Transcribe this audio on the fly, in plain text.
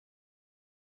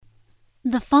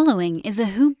The following is a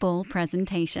Hoop Ball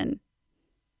presentation.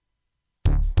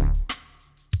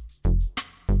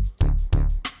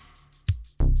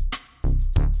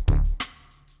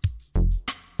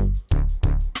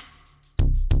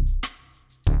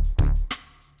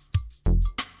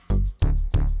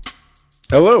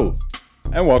 Hello,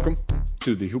 and welcome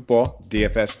to the Hoop Ball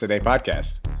DFS Today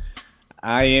podcast.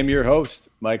 I am your host,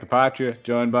 Mike Apatria,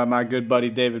 joined by my good buddy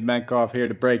David Menkoff here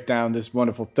to break down this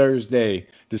wonderful Thursday,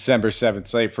 December 7th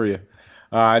slate for you.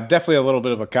 Definitely a little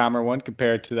bit of a calmer one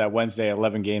compared to that Wednesday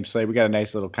 11-game slate. We got a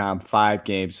nice little calm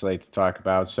 5-game slate to talk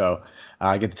about, so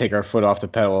I get to take our foot off the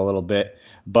pedal a little bit.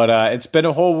 But it's been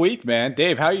a whole week, man.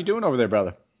 Dave, how you doing over there,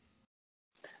 brother?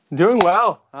 Doing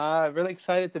well. Really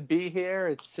excited to be here.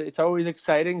 It's always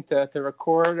exciting to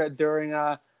record during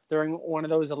one of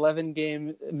those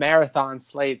 11-game marathon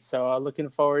slates. So looking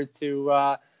forward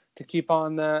to keep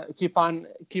on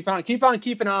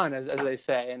keeping on, as they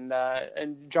say,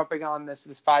 and jumping on this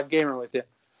 5-gamer with you.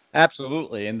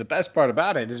 Absolutely, and the best part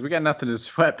about it is we got nothing to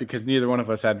sweat because neither one of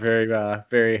us had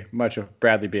very much of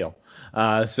Bradley Beal.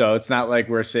 So it's not like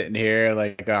we're sitting here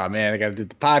like, oh man, I got to do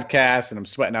the podcast and I'm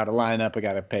sweating out a lineup. I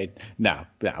got to pay. No,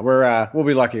 we'll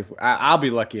be lucky. I'll be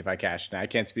lucky if I cash. Now I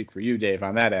can't speak for you, Dave,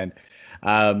 on that end.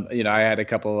 I had a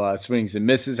couple swings and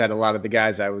misses. Had a lot of the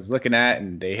guys I was looking at,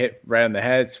 and they hit right on the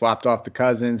head. Swapped off the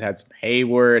Cousins. Had some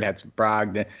Hayward. Had some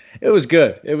Brogdon. It was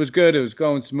good. It was good. It was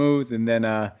going smooth, and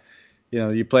then.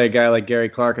 You play a guy like Gary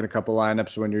Clark in a couple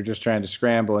lineups when you're just trying to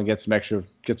scramble and get some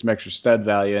extra stud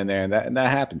value in there, and that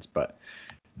happens. But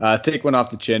take one off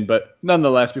the chin. But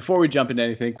nonetheless, before we jump into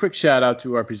anything, quick shout out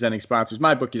to our presenting sponsors,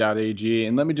 MyBookie.ag.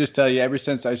 And let me just tell you, ever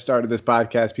since I started this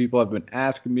podcast, people have been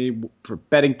asking me for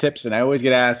betting tips, and I always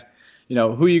get asked,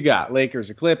 who you got, Lakers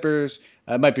or Clippers?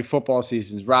 It might be football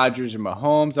seasons, Rodgers or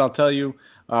Mahomes. I'll tell you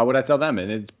what I tell them,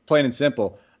 and it's plain and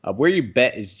simple. Where you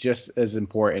bet is just as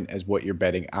important as what you're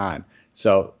betting on.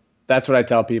 So that's what I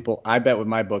tell people. I bet with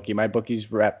MyBookie.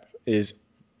 MyBookie's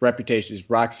reputation is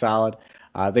rock solid.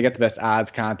 They got the best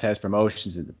odds, contests,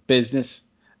 promotions in the business.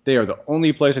 They are the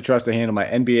only place I trust to handle my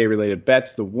NBA-related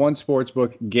bets. The one sports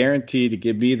book guaranteed to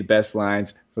give me the best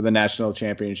lines for the national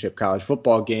championship college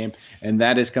football game, and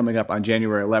that is coming up on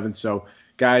January 11th. So,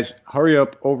 guys, hurry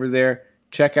up over there.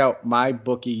 Check out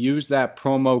MyBookie. Use that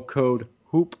promo code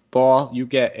HoopBall. You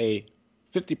get a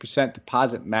 50%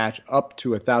 deposit match up to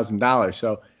 $1,000.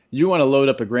 So you want to load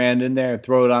up $1,000 in there and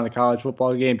throw it on the college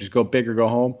football game, just go big or go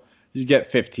home, you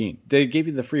get 15. They give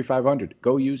you the free 500.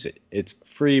 Go use it. It's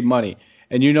free money.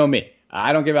 And you know me,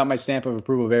 I don't give out my stamp of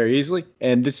approval very easily.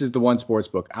 And this is the one sports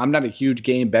book. I'm not a huge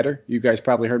game bettor. You guys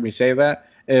probably heard me say that.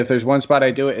 If there's one spot I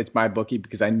do it, it's MyBookie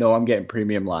because I know I'm getting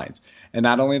premium lines. And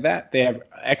not only that, they have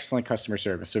excellent customer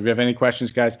service. So if you have any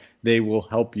questions, guys, they will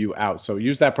help you out. So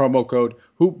use that promo code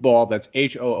HoopBall, that's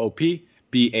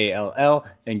HOOPBALL,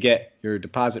 and get your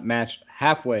deposit matched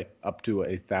halfway up to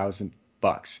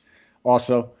 $1,000.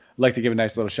 Also, I'd like to give a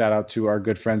nice little shout out to our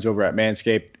good friends over at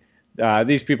Manscaped.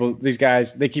 These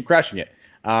guys, they keep crushing it.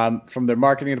 From their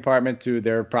marketing department to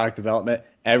their product development,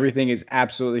 everything is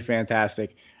absolutely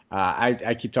fantastic.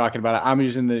 I keep talking about it. I'm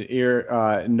using the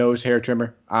ear, nose hair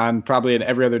trimmer on probably an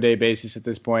every other day basis at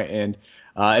this point, and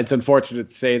it's unfortunate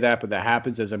to say that, but that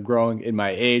happens as I'm growing in my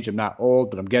age. I'm not old,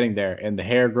 but I'm getting there, and the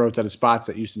hair grows out of spots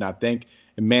that used to not think,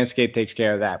 and Manscaped takes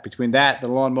care of that. Between that, the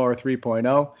Lawnmower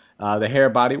 3.0, the hair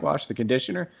body wash, the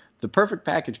conditioner, the perfect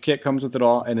package kit comes with it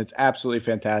all, and it's absolutely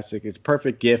fantastic. It's a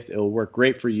perfect gift. It'll work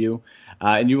great for you,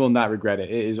 and you will not regret it.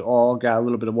 It is all got a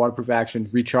little bit of waterproof action,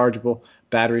 rechargeable.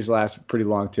 Batteries last pretty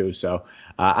long, too. So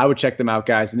I would check them out,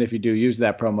 guys. And if you do, use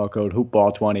that promo code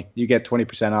HoopBall20. You get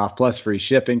 20% off plus free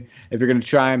shipping. If you're going to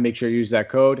try and make sure you use that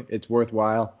code, it's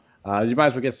worthwhile. You might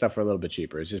as well get stuff for a little bit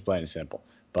cheaper. It's just plain and simple.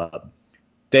 But,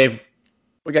 Dave,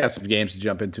 we got some games to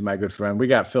jump into, my good friend. We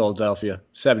got Philadelphia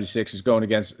 76ers going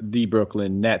against the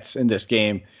Brooklyn Nets in this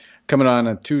game, coming on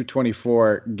a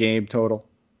 224 game total.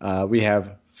 We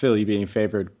have Philly being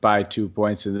favored by 2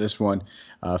 points in this one.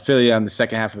 Philly on the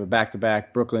second half of a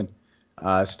back-to-back. Brooklyn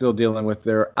still dealing with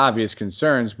their obvious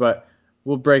concerns, but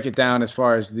we'll break it down as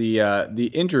far as the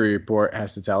injury report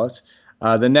has to tell us.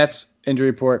 The Nets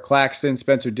injury report, Claxton,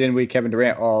 Spencer Dinwiddie, Kevin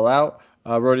Durant all out.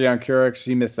 Rodion Kurucs,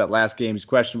 he missed that last game. He's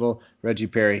questionable. Reggie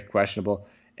Perry, questionable.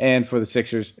 And for the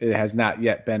Sixers, it has not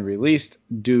yet been released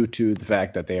due to the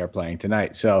fact that they are playing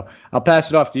tonight. So I'll pass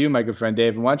it off to you, my good friend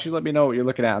Dave. And why don't you let me know what you're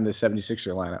looking at on this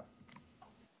 76er lineup?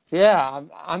 Yeah,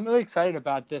 I'm really excited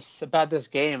about this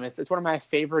game. It's one of my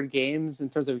favorite games in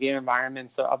terms of game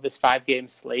environments of this 5-game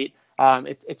slate.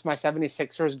 It's my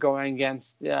 76ers going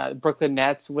against Brooklyn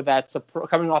Nets with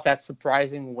coming off that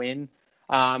surprising win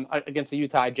against the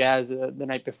Utah Jazz the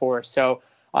night before. So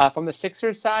From the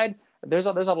Sixers side, there's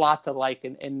a lot to like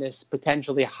in this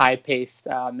potentially high-paced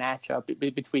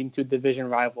matchup between two division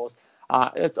rivals.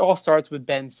 It all starts with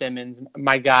Ben Simmons,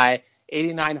 my guy,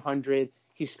 8,900.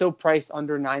 He's still priced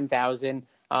under 9,000.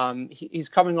 He's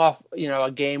coming off,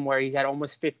 a game where he had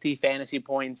almost 50 fantasy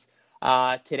points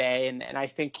today, and I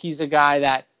think he's a guy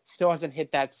that still hasn't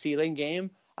hit that ceiling game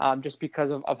just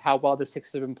because of how well the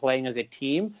Sixers have been playing as a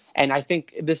team. And I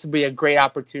think this would be a great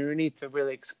opportunity to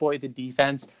really exploit the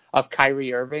defense of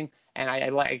Kyrie Irving, and I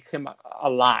like him a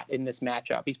lot in this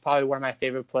matchup. He's probably one of my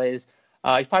favorite plays.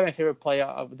 He's probably my favorite player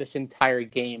of this entire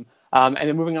game. And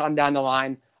then moving on down the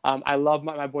line, I love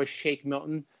my boy Shake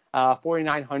Milton,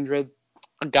 4,900,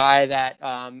 a guy that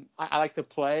I like to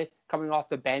play coming off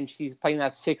the bench. He's playing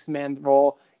that six-man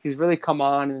role. He's really come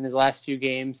on in his last few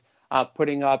games,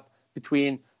 putting up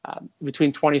between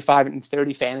 25 and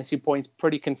 30 fantasy points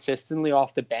pretty consistently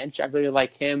off the bench. I really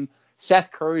like him.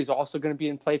 Seth Curry is also going to be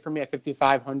in play for me at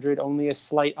 5,500, only a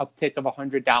slight uptick of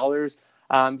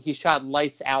 $100. He shot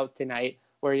lights out tonight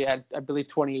where he had, I believe,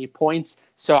 28 points.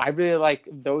 So I really like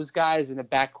those guys in the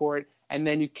backcourt. And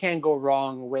then you can't go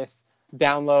wrong with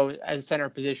down low as center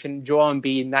position, Joel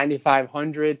Embiid,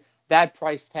 9,500. That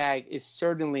price tag is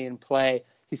certainly in play.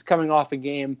 He's coming off a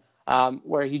game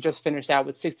where he just finished out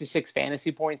with 66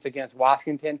 fantasy points against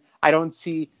Washington. I don't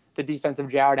see the defense of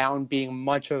Jared Allen being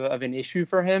much of an issue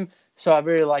for him. So I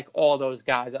really like all those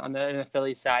guys on the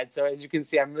Philly side. So as you can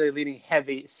see, I'm really leaning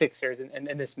heavy Sixers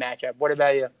in this matchup. What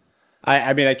about you?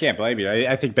 I mean, I can't blame you.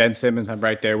 I think Ben Simmons, I'm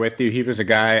right there with you. He was a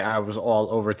guy I was all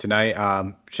over tonight.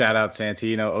 Shout out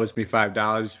Santino, owes me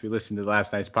 $5. If you listened to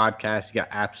last night's podcast, he got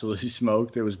absolutely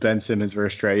smoked. It was Ben Simmons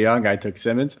versus Trae Young. I took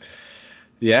Simmons.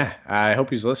 Yeah, I hope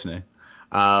he's listening.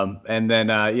 And then,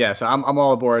 so I'm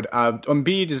all aboard.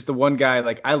 Embiid is the one guy,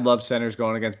 like, I love centers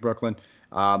going against Brooklyn.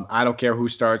 I don't care who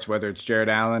starts, whether it's Jared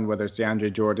Allen, whether it's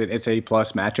DeAndre Jordan. It's a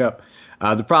plus matchup.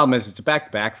 The problem is it's a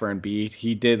back-to-back for Embiid.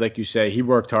 He did, like you say, he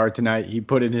worked hard tonight. He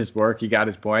put in his work. He got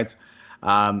his points.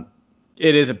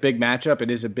 It is a big matchup. It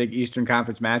is a big Eastern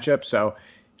Conference matchup. So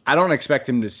I don't expect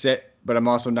him to sit, but I'm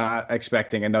also not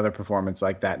expecting another performance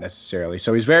like that necessarily.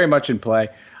 So he's very much in play.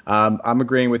 I'm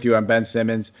agreeing with you on Ben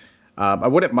Simmons. I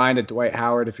wouldn't mind a Dwight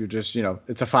Howard if you're just,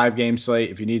 it's a 5-game slate.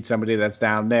 If you need somebody that's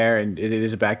down there and it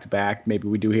is a back-to-back, maybe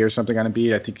we do hear something on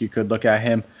Embiid. I think you could look at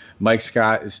him. Mike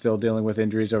Scott is still dealing with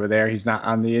injuries over there. He's not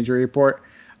on the injury report,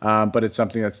 but it's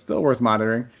something that's still worth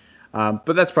monitoring.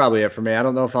 But that's probably it for me. I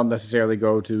don't know if I'll necessarily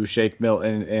go to Shake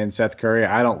Milton and Seth Curry.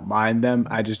 I don't mind them.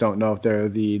 I just don't know if they're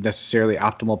the necessarily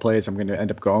optimal plays I'm going to end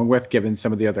up going with, given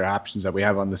some of the other options that we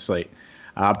have on the slate.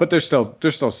 But they're still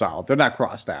solid. They're not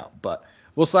crossed out, but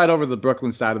we'll slide over to the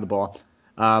Brooklyn side of the ball.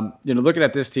 Looking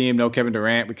at this team, no Kevin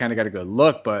Durant, we kind of got a good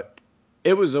look, but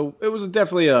it was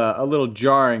definitely a little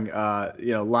jarring,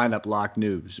 lineup lock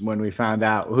news when we found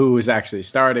out who was actually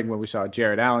starting. When we saw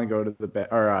Jared Allen go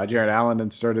to Jared Allen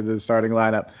and started the starting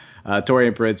lineup,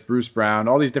 Torian Prince, Bruce Brown,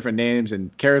 all these different names,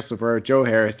 and Karis LeVert, Joe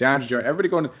Harris, DeAndre Jordan, everybody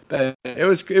going to bed. It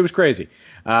was crazy.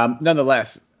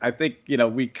 Nonetheless, I think,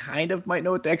 we kind of might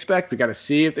know what to expect. We got to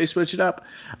see if they switch it up.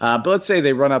 But let's say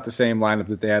they run out the same lineup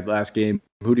that they had last game.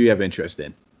 Who do you have interest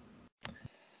in?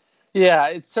 Yeah,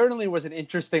 it certainly was an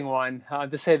interesting one,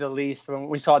 to say the least. When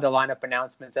we saw the lineup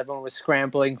announcements, everyone was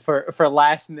scrambling for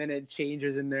last-minute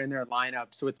changes in their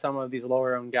lineups with some of these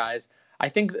lower-owned guys. I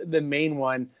think the main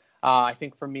one, I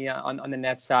think for me on the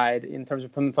net side, in terms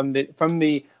of from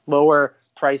the lower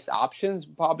price options,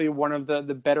 probably one of the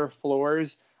better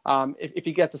floors. If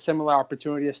he gets a similar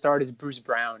opportunity to start, is Bruce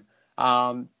Brown.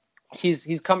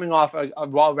 He's coming off a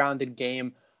well-rounded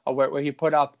game where he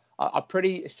put up a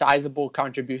pretty sizable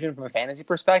contribution from a fantasy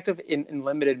perspective in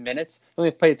limited minutes. He only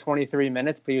played 23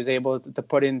 minutes, but he was able to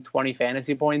put in 20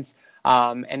 fantasy points.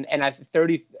 And at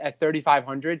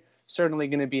 3,500, certainly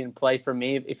going to be in play for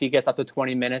me if he gets up to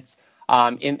 20 minutes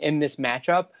in this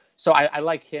matchup. So I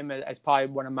like him as probably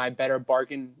one of my better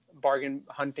bargain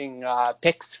hunting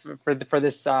picks for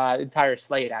this entire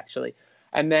slate, actually.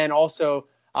 And then also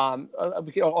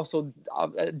we can also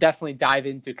definitely dive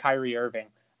into Kyrie Irving.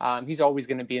 He's always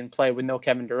going to be in play with no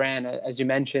Kevin Durant, as you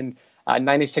mentioned.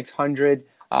 9,600.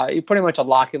 Pretty much a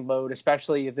lock and load,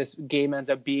 especially if this game ends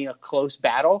up being a close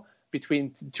battle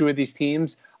between two of these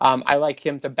teams. I like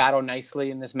him to battle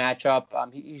nicely in this matchup.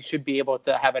 He should be able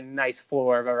to have a nice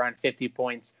floor of around 50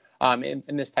 points in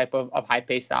this type of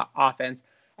high-paced offense.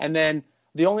 And then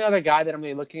the only other guy that I'm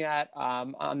really looking at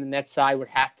on the net side would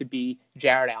have to be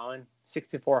Jared Allen,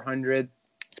 6,400.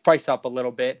 Price up a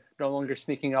little bit, no longer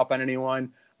sneaking up on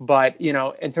anyone. But,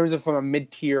 in terms of from a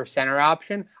mid-tier center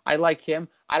option, I like him.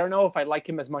 I don't know if I like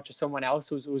him as much as someone else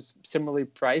who's similarly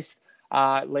priced.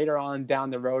 later on down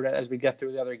the road as we get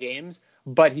through the other games.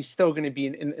 But he's still going to be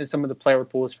in some of the player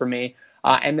pools for me.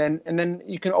 And then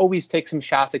you can always take some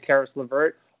shots at Karis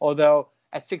LeVert, although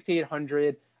at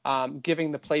 6,800,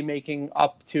 giving the playmaking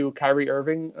up to Kyrie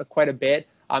Irving quite a bit.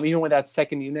 Even with that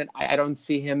second unit, I don't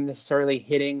see him necessarily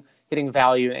hitting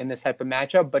value in this type of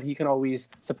matchup, but he can always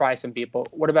surprise some people.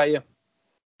 What about you?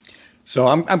 So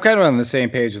I'm kind of on the same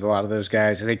page with a lot of those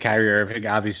guys. I think Kyrie Irving,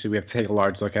 obviously, we have to take a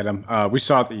large look at him. We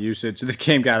saw the usage. This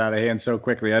game got out of hand so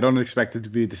quickly. I don't expect it to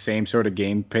be the same sort of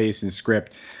game pace and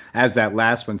script as that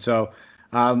last one. So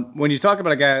when you talk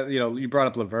about a guy, you brought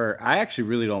up LeVert. I actually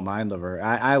really don't mind LeVert.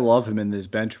 I love him in this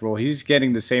bench role. He's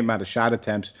getting the same amount of shot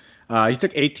attempts. He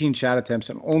took 18 shot attempts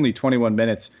in only 21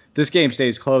 minutes. This game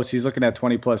stays close. He's looking at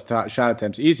 20-plus shot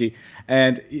attempts easy.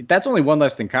 And that's only one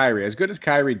less than Kyrie. As good as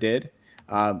Kyrie did,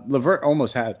 LeVert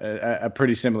almost had a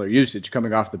pretty similar usage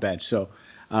coming off the bench. So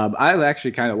I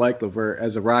actually kind of like LeVert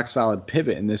as a rock-solid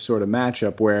pivot in this sort of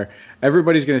matchup where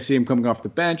everybody's going to see him coming off the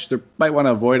bench. They might want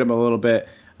to avoid him a little bit.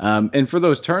 And for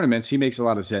those tournaments, he makes a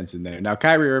lot of sense in there. Now,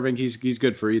 Kyrie Irving, he's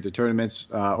good for either tournaments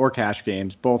or cash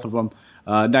games, both of them.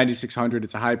 9,600,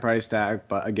 it's a high price tag,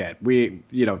 but again,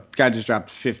 guy just dropped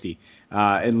 50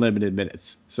 in limited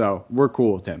minutes, so we're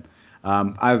cool with him.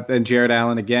 And Jared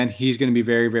Allen, again, he's going to be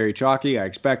very, very chalky. I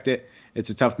expect it. It's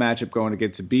a tough matchup going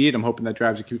against Embiid. I'm hoping that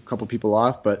drives a couple people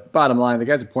off, but bottom line, the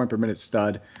guy's a point per minute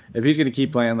stud. If he's going to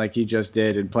keep playing like he just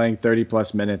did and playing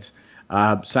 30-plus minutes,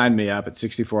 sign me up at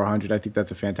 6,400. I think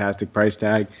that's a fantastic price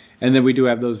tag. And then we do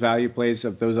have those value plays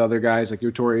of those other guys like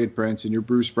your Taurean Prince and your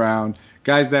Bruce Brown,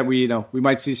 guys that we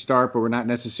might see start, but we're not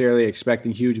necessarily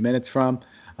expecting huge minutes from.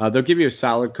 They'll give you a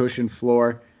solid cushion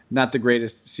floor, not the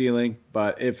greatest ceiling,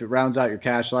 but if it rounds out your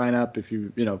cash lineup, if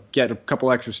you get a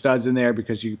couple extra studs in there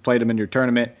because you played them in your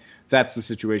tournament, that's the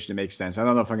situation that makes sense. I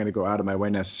don't know if I'm going to go out of my way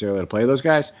necessarily to play those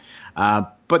guys,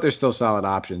 but they're still solid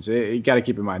options. You got to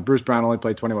keep in mind, Bruce Brown only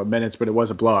played 21 minutes, but it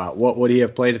was a blowout. What would he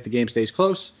have played if the game stays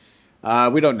close?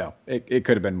 We don't know. It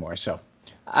could have been more. So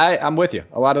I'm with you.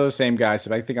 A lot of those same guys,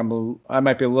 but I think I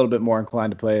might be a little bit more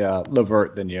inclined to play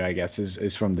LeVert than you, I guess,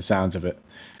 is from the sounds of it.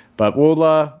 But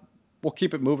we'll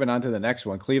keep it moving on to the next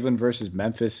one. Cleveland versus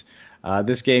Memphis.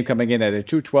 This game coming in at a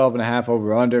 212.5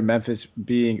 over under. Memphis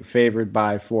being favored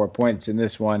by 4 points in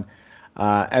this one.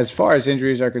 As far as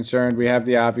injuries are concerned, we have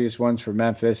the obvious ones for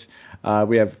Memphis.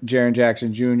 We have Jaren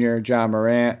Jackson Jr., John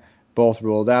Morant, both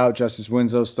ruled out. Justice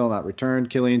Winslow still not returned.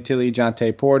 Killian Tilly,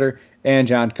 Jonte Porter, and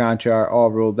John Conchar all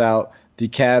ruled out. The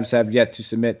Cavs have yet to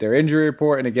submit their injury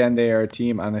report, and again, they are a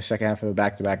team on the second half of a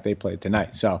back-to-back they played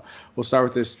tonight. So we'll start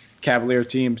with this Cavalier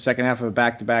team, second half of a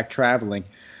back-to-back traveling.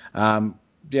 Do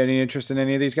you have any interest in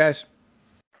any of these guys?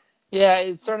 Yeah,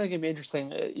 it's certainly going to be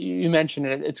interesting. You mentioned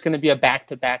it. It's going to be a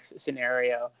back-to-back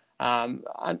scenario. On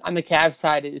the Cavs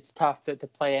side, it's tough to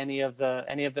play any of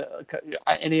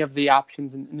the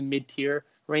options in the mid-tier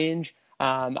range.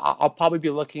 I'll probably be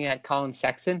looking at Colin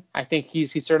Sexton. I think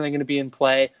he's certainly going to be in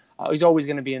play. He's always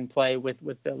going to be in play with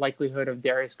the likelihood of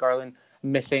Darius Garland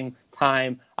missing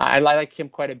time. I like him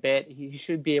quite a bit. He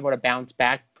should be able to bounce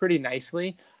back pretty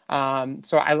nicely.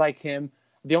 So I like him.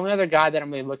 The only other guy that I'm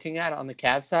really looking at on the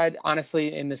Cavs side,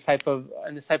 honestly, in this type of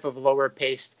lower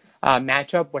paced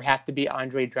matchup, would have to be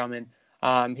Andre Drummond.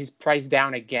 He's priced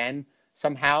down again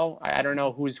somehow. I don't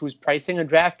know who's pricing on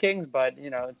DraftKings, but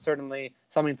it's certainly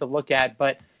something to look at.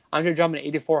 But Andre Drummond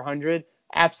 8,400.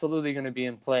 Absolutely going to be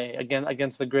in play again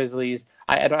against the Grizzlies.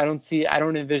 I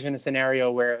don't envision a scenario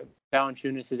where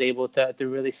Valanciunas is able to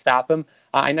really stop him.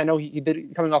 I know he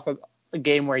did coming off a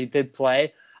game where he did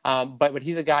play, but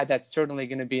he's a guy that's certainly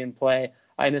going to be in play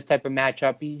in this type of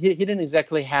matchup. He didn't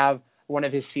exactly have one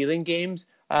of his ceiling games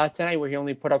tonight where he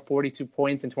only put up 42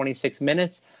 points in 26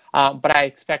 minutes, but I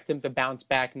expect him to bounce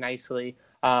back nicely.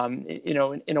 In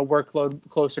a workload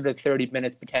closer to 30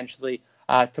 minutes potentially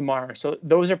tomorrow. So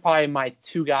those are probably my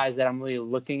two guys that I'm really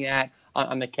looking at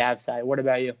on the Cavs side. What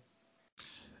about you?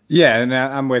 Yeah, and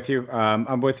I'm with you.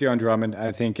 I'm with you on Drummond.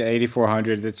 I think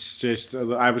 8,400. It's just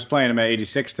I was playing him at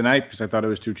 86 tonight because I thought it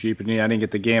was too cheap, and I didn't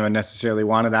get the game I necessarily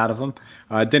wanted out of him.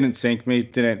 Didn't sink me.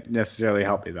 Didn't necessarily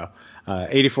help me though.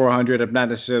 8,400. I'm not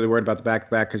necessarily worried about the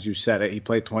back-to-back because you said it. He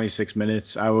played 26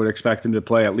 minutes. I would expect him to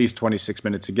play at least 26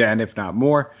 minutes again, if not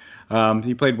more.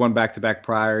 He played one back-to-back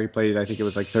prior. He played, I think it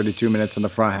was like 32 minutes on the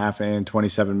front half and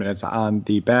 27 minutes on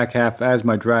the back half. As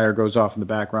my dryer goes off in the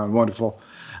background, wonderful.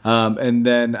 And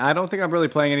then I don't think I'm really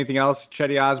playing anything else.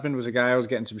 Chetty Osman was a guy I was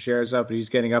getting some shares of, but he's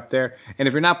getting up there. And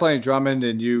if you're not playing Drummond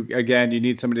and you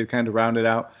need somebody to kind of round it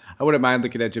out, I wouldn't mind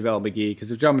looking at JaVale McGee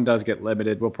because if Drummond does get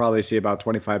limited, we'll probably see about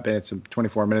 25 minutes and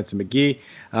 24 minutes of McGee.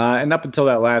 And up until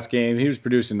that last game, he was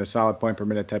producing a solid point per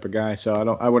minute type of guy.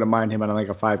 So I wouldn't mind him on like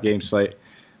a 5-game slate.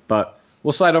 But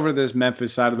we'll slide over to this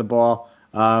Memphis side of the ball.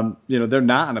 They're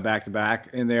not on a back-to-back,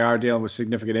 and they are dealing with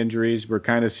significant injuries. We're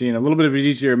kind of seeing a little bit of an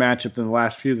easier matchup than the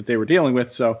last few that they were dealing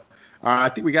with. So I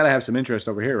think we got to have some interest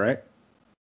over here, right?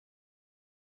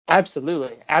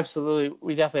 Absolutely.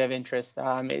 We definitely have interest.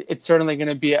 It's certainly going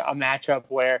to be a matchup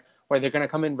where they're going to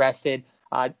come in rested.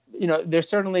 There's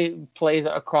certainly plays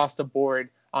across the board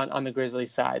on the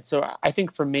Grizzlies side. So I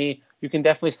think for me, you can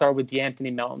definitely start with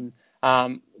DeAnthony Melton.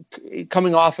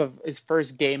 Coming off of his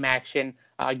first game action,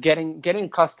 getting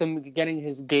accustomed, getting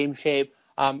his game shape.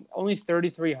 Only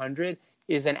 3,300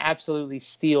 is an absolutely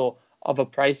steal of a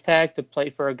price tag to play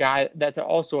for a guy that's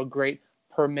also a great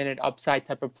per minute upside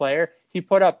type of player. He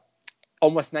put up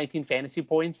almost 19 fantasy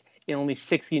points in only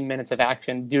 16 minutes of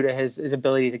action due to his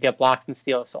ability to get blocks and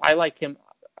steals. So I like him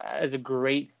as a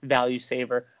great value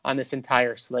saver on this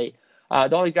entire slate.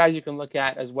 The only guys you can look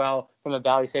at as well from a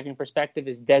value saving perspective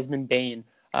is Desmond Bane,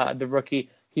 the rookie.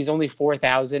 He's only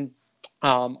 4,000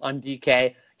 on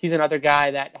DK. He's another guy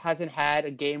that hasn't had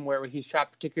a game where he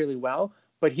shot particularly well,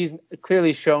 but he's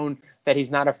clearly shown that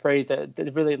he's not afraid to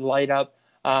really light up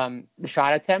the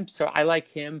shot attempts. So I like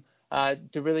him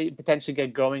to really potentially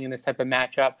get going in this type of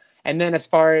matchup. And then as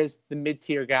far as the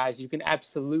mid-tier guys, you can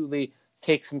absolutely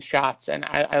take some shots. And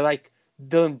I like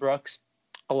Dillon Brooks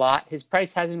a lot. His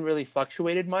price hasn't really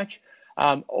fluctuated much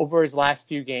over his last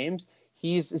few games.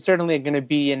 He's certainly going to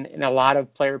be in a lot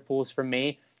of player pools for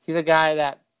me. He's a guy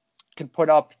that can put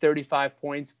up 35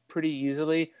 points pretty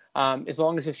easily. As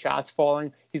long as his shot's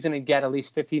falling, he's going to get at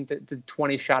least 15 to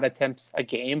 20 shot attempts a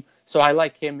game. So I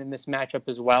like him in this matchup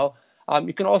as well.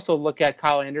 You can also look at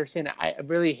Kyle Anderson. I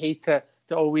really hate to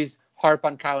always harp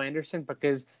on Kyle Anderson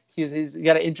because he's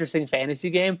got an interesting fantasy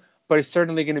game, but he's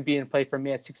certainly going to be in play for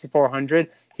me at 6,400.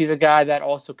 He's a guy that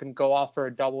also can go off for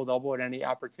a double-double at any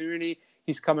opportunity.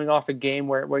 He's coming off a game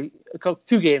where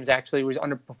 2 games actually was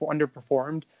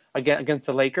underperformed against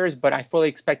the Lakers, but I fully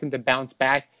expect him to bounce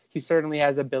back. He certainly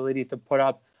has the ability to put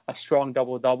up a strong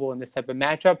double-double in this type of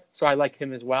matchup, so I like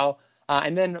him as well.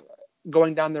 And then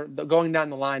going down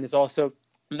the line is also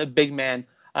the big man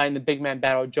in the big man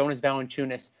battle. Jonas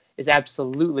Valanciunas is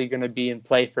absolutely going to be in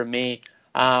play for me.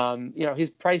 His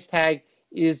price tag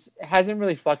hasn't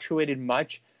really fluctuated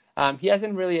much. He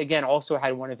hasn't really, again, also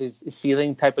had one of his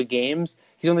ceiling type of games.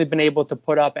 He's only been able to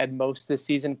put up at most this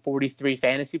season 43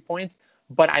 fantasy points,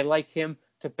 but I like him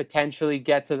to potentially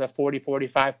get to the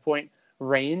 40-45 point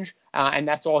range, and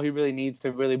that's all he really needs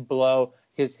to really blow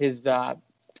his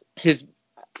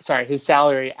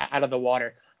salary out of the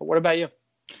water. What about you?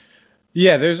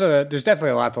 Yeah, there's definitely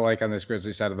a lot to like on this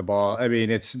Grizzlies side of the ball. I mean,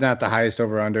 it's not the highest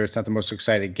over/under. It's not the most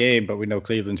exciting game, but we know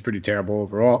Cleveland's pretty terrible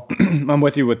overall. I'm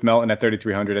with you with Melton at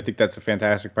 3,300. I think that's a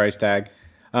fantastic price tag.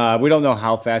 We don't know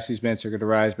how fast these minutes are going to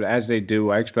rise, but as they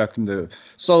do, I expect them to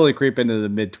slowly creep into the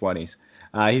mid-20s.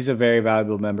 He's a very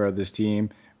valuable member of this team.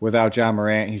 Without John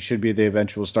Morant, he should be the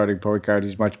eventual starting point guard.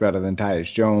 He's much better than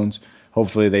Tyus Jones.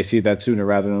 Hopefully they see that sooner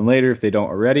rather than later if they don't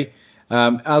already.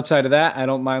 Outside of that, I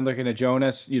don't mind looking at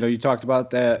Jonas. You talked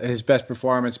about his best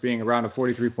performance being around a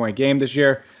 43-point game this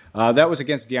year. That was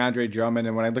against DeAndre Drummond.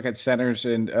 And when I look at centers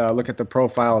and look at the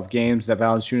profile of games that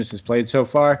Valanciunas has played so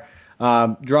far,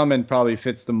 Drummond probably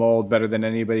fits the mold better than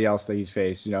anybody else that he's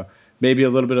faced. Maybe a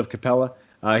little bit of Capella.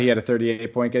 He had a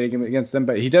 38-point game against them,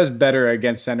 but he does better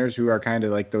against centers who are kind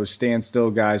of like those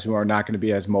standstill guys who are not going to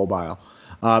be as mobile.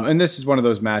 And this is one of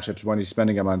those matchups when he's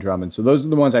spending them on Drummond. So those are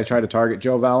the ones I try to target.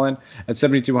 Joe Valen at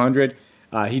 7,200.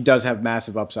 He does have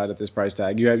massive upside at this price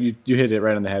tag. You hit it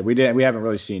right on the head. We haven't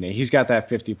really seen it. He's got that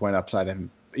 50-point upside in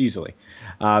him easily.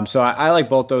 So I like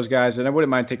both those guys, and I wouldn't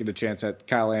mind taking a chance at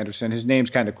Kyle Anderson. His name's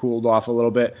kind of cooled off a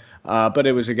little bit, but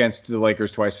it was against the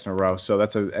Lakers twice in a row. So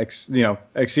that's a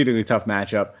exceedingly tough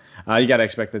matchup. You got to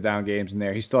expect the down games in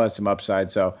there. He still has some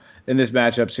upside. So in this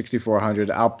matchup, 6,400,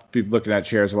 I'll be looking at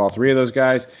shares of all 3 of those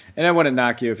guys. And I wouldn't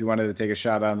knock you if you wanted to take a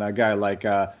shot on a guy like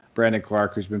Brandon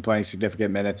Clark, who's been playing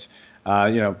significant minutes.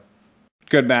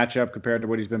 Good matchup compared to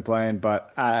what he's been playing,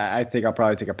 but I think I'll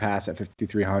probably take a pass at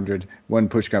 5,300 when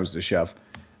push comes to shove.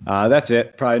 That's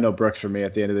it. Probably no Brooks for me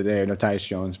at the end of the day, or no Tyus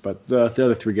Jones, but the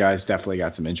other 3 guys definitely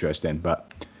got some interest in.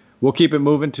 But we'll keep it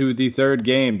moving to the third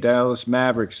game. Dallas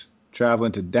Mavericks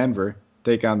traveling to Denver,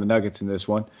 take on the Nuggets in this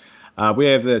one. We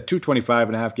have the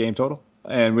 225.5 game total,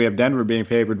 and we have Denver being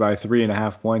favored by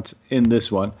 3.5 points in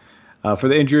this one. For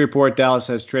the injury report, Dallas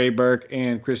has Trey Burke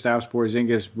and Kristaps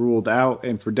Porzingis ruled out,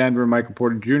 and for Denver, Michael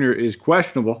Porter Jr. is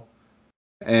questionable,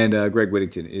 and Greg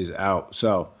Whittington is out.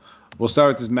 So We'll start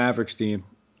with this Mavericks team.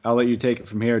 I'll let you take it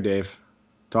from here, Dave.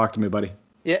 Talk to me, buddy.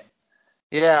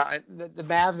 Yeah, the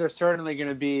Mavs are certainly going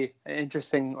to be an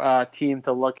interesting team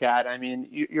to look at. I mean,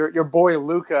 your boy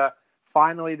Luka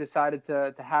finally decided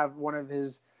to have one of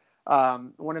his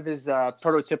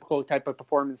prototypical type of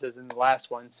performances in the last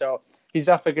one. So he's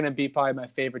definitely going to be probably my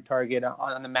favorite target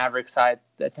on the Mavericks side.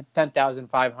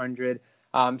 10,500.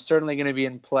 Certainly going to be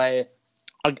in play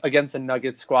against a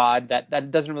Nuggets squad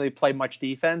that doesn't really play much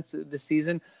defense this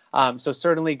season. So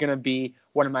certainly going to be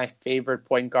one of my favorite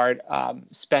point guard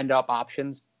spend up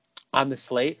options on the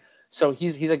slate. So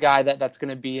he's a guy that's going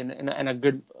to be in a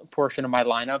good portion of my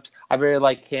lineups. I really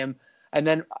like him. And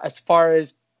then as far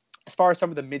as some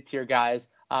of the mid tier guys,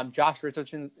 Josh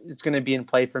Richardson is going to be in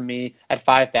play for me at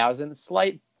 5,000.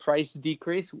 Slight price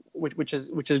decrease, which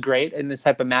is great in this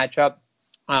type of matchup.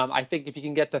 I think if you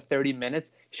can get to 30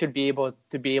 minutes, you should be able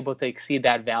to exceed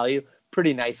that value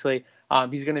pretty nicely.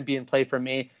 He's going to be in play for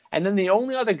me. And then the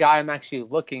only other guy I'm actually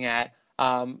looking at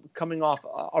coming off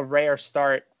a rare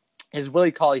start is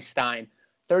Willie Cauley-Stein,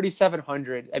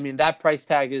 3,700. I mean, that price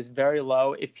tag is very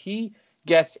low. If he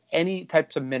gets any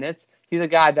types of minutes, he's a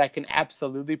guy that can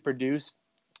absolutely produce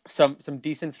some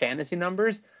decent fantasy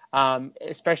numbers,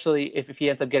 especially if he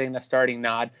ends up getting the starting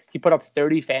nod. He put up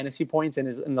 30 fantasy points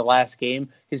in the last game.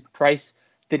 His price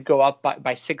did go up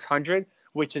by 600,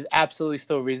 which is absolutely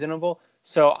still reasonable.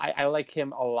 So I like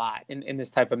him a lot in this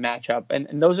type of matchup.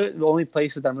 And those are the only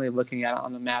places that I'm really looking at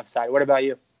on the Mavs side. What about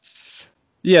you?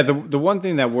 Yeah, the one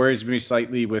thing that worries me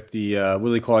slightly with the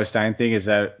Willie Cauley-Stein thing is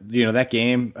that, that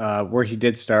game where he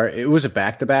did start, it was a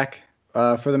back-to-back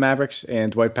for the Mavericks,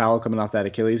 and Dwight Powell coming off that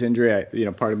Achilles injury.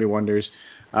 Part of me wonders,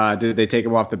 did they take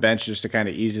him off the bench just to kind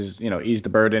of ease the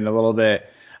burden a little bit?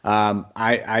 So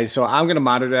I'm going to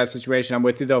monitor that situation. I'm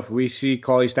with you, though. If we see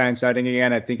Cauley-Stein starting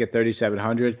again, I think at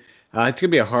 3,700, it's going to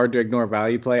be a hard to ignore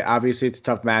value play. Obviously, it's a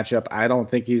tough matchup. I don't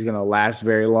think he's going to last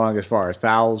very long as far as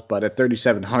fouls, but at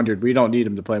 3,700, we don't need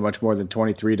him to play much more than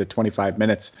 23 to 25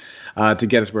 minutes to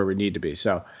get us where we need to be.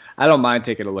 So I don't mind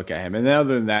taking a look at him. And then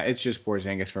other than that, it's just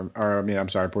Porzingis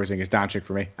Doncic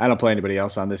for me. I don't play anybody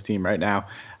else on this team right now.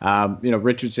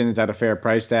 Richardson is at a fair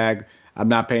price tag. I'm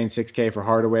not paying $6K for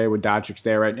Hardaway with Doncic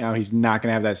there right now. He's not going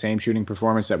to have that same shooting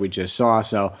performance that we just saw,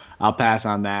 so I'll pass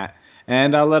on that.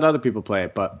 And I'll let other people play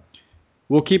it, but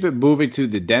we'll keep it moving to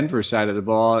the Denver side of the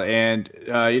ball. And,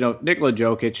 Nikola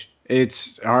Jokic,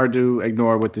 it's hard to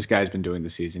ignore what this guy's been doing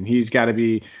this season. He's got to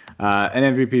be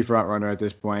an MVP frontrunner at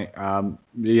this point.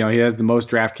 He has the most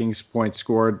DraftKings points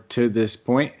scored to this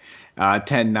point,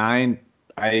 10-9.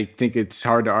 I think it's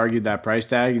hard to argue that price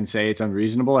tag and say it's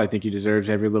unreasonable. I think he deserves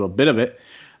every little bit of it.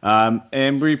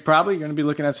 And we're probably going to be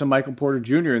looking at some Michael Porter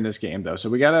Jr. in this game, though. So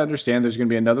we got to understand there's going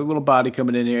to be another little body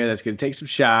coming in here that's going to take some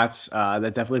shots.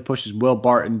 That definitely pushes Will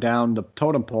Barton down the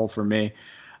totem pole for me.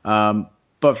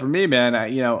 But for me, man,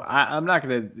 I'm not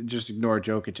going to just ignore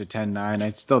Jokic at 10-9.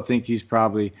 I still think he's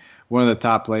probably one of the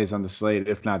top plays on the slate,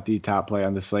 if not the top play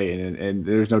on the slate, and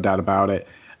there's no doubt about it.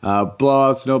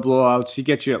 Blowouts, no blowouts. He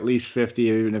gets you at least 50,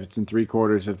 even if it's in three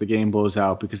quarters if the game blows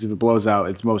out, because if it blows out,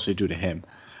 it's mostly due to him.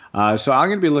 So I'm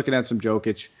going to be looking at some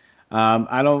Jokic.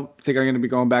 I don't think I'm going to be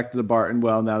going back to the Barton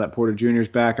well now that Porter Jr. is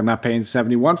back. I'm not paying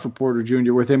 71 for Porter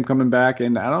Jr. with him coming back,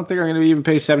 and I don't think I'm going to even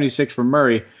pay 76 for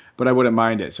Murray, but I wouldn't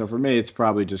mind it. So for me, it's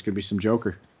probably just going to be some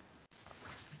Joker.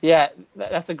 Yeah,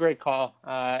 that's a great call.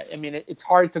 It's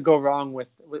hard to go wrong with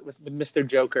Mr.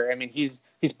 Joker. I mean, he's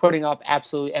putting up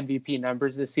absolute MVP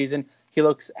numbers this season. He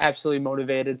looks absolutely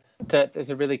motivated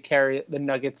to really carry the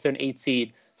Nuggets to an 8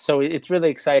 seed. So it's really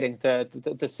exciting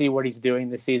to see what he's doing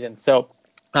this season. So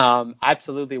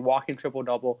absolutely walking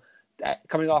triple-double,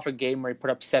 coming off a game where he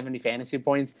put up 70 fantasy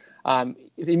points.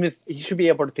 Even if he should be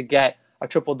able to get a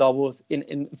triple-double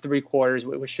in three quarters,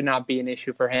 which should not be an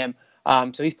issue for him.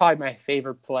 So he's probably my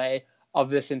favorite play of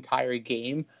this entire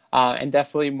game, and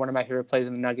definitely one of my favorite plays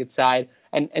on the Nuggets side.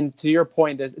 And to your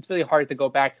point, it's really hard to go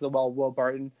back to the Will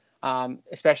Barton,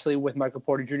 especially with Michael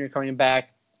Porter Jr. coming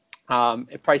back.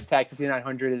 A price tag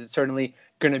 5,900 is certainly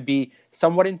going to be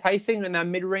somewhat enticing in that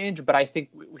mid range, but I think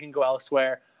we can go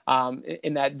elsewhere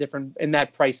in that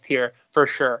price tier for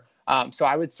sure. So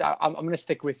I'm going to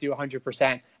stick with you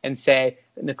 100% and say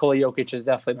Nikola Jokic is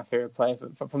definitely my favorite play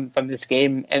from this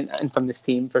game and from this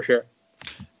team for sure.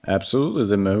 Absolutely.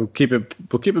 Then we'll keep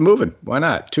it moving. Why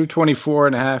not?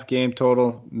 224.5 game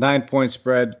total, 9-point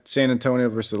spread. San Antonio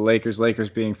versus the Lakers. Lakers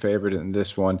being favored in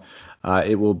this one.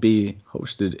 It will be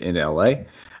hosted in LA.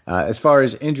 As far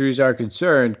as injuries are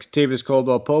concerned, Kentavious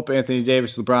Caldwell-Pope, Anthony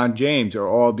Davis, LeBron James are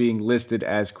all being listed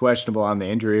as questionable on the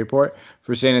injury report.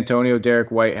 For San Antonio,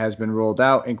 Derek White has been ruled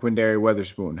out, and Quindary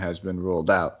Weatherspoon has been ruled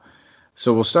out.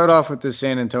 So we'll start off with this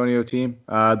San Antonio team.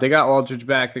 They got Aldridge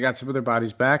back. They got some of their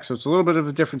bodies back. So it's a little bit of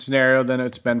a different scenario than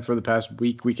it's been for the past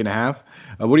week and a half.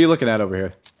 What are you looking at over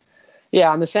here? Yeah,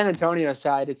 on the San Antonio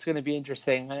side, it's going to be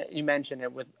interesting. You mentioned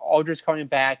it with Aldridge coming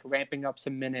back, ramping up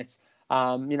some minutes.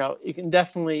 You can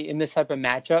definitely, in this type of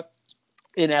matchup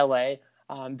in LA,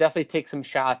 definitely take some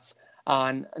shots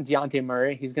on Dejounte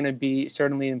Murray. He's going to be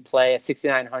certainly in play at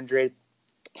 6,900.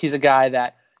 He's a guy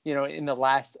that, in the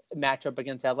last matchup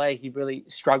against LA, he really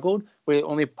struggled. We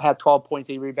only had 12 points,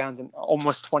 8 rebounds, and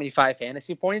almost 25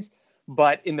 fantasy points.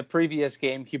 But in the previous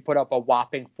game, he put up a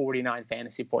whopping 49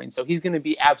 fantasy points. So he's going to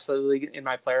be absolutely in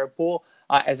my player pool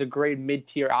as a great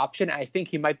mid-tier option. I think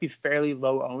he might be fairly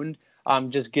low owned,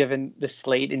 just given the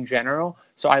slate in general.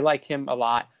 So I like him a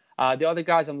lot. The other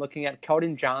guys I'm looking at,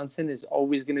 Keldon Johnson is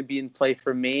always going to be in play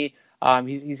for me.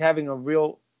 He's having a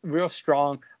real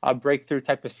strong breakthrough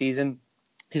type of season.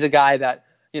 He's a guy that,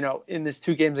 in this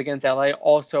 2 games against LA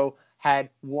also had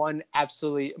one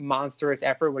absolutely monstrous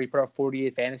effort where he put up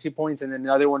 48 fantasy points, and then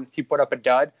another one he put up a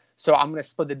dud. So I'm going to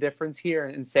split the difference here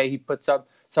and say he puts up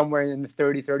somewhere in the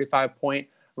 30, 35 point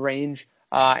range.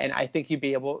 And I think he'd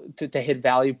be able to hit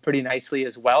value pretty nicely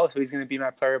as well. So he's going to be my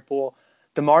player pool.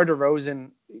 DeMar DeRozan,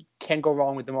 can't go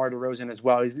wrong with DeMar DeRozan as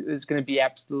well. He's going to be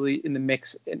absolutely in the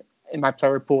mix in my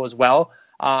player pool as well.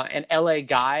 An LA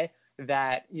guy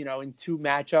that, in 2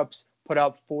 matchups, put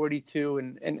up 42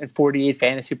 and 48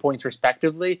 fantasy points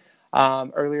respectively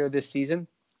earlier this season.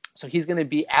 So he's going to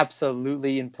be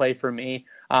absolutely in play for me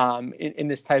in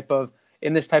this type of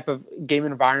game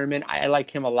environment. I like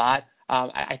him a lot.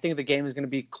 I think the game is going to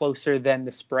be closer than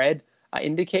the spread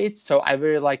indicates. So I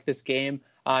really like this game.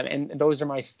 And those are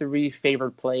my 3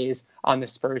 favorite plays on the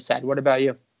Spurs side. What about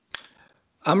you?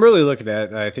 I'm really looking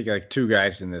at, I think, like 2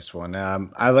 guys in this one.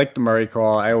 I like the Murray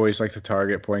call. I always like to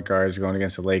target point guards going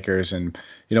against the Lakers. And,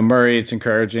 Murray, it's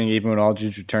encouraging. Even when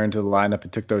Aldridge returned to the lineup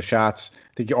and took those shots,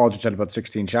 I think Aldridge had about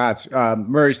 16 shots.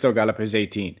 Murray still got up his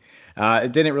 18.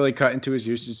 It didn't really cut into his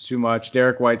usage too much.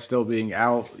 Derek White still being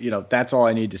out, that's all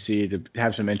I need to see to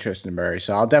have some interest in Murray.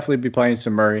 So I'll definitely be playing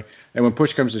some Murray. And when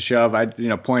push comes to shove,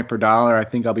 point per dollar, I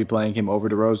think I'll be playing him over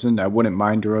DeRozan. I wouldn't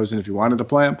mind DeRozan if you wanted to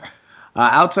play him.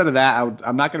 Outside of that,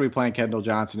 I'm not going to be playing Kendall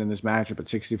Johnson in this matchup at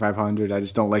 6,500. I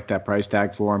just don't like that price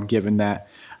tag for him, given that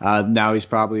now he's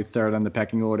probably 3rd on the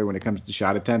pecking order when it comes to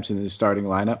shot attempts in his starting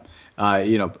lineup.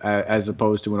 As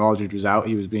opposed to when Aldridge was out,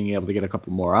 he was being able to get a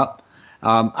couple more up.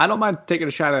 I don't mind taking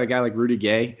a shot at a guy like Rudy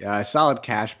Gay, a solid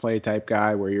cash play type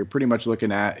guy where you're pretty much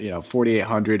looking at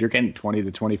 4,800. You're getting 20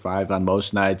 to 25 on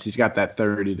most nights. He's got that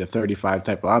 30 to 35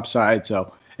 type of upside.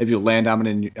 So if you land on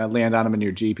him in your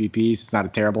GPPs, it's not a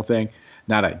terrible thing.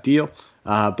 Not ideal,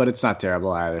 but it's not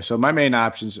terrible either. So my main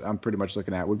options I'm pretty much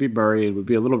looking at would be Murray. It would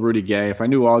be a little Rudy Gay. If I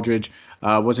knew Aldridge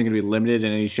wasn't going to be limited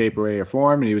in any shape, way, or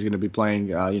form, and he was going to be playing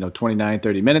 29,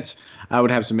 30 minutes, I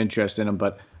would have some interest in him.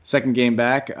 But second game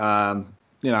back, I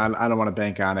don't want to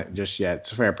bank on it just yet.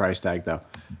 It's a fair price tag, though.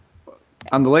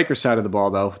 On the Lakers side of the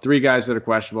ball, though, 3 guys that are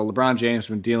questionable. LeBron James has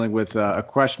been dealing with a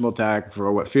questionable tag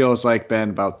for what feels like been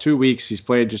about 2 weeks. He's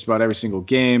played just about every single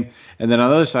game. And then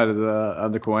on the other side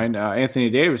of the coin,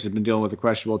 Anthony Davis has been dealing with a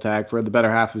questionable tag for the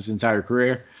better half of his entire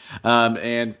career.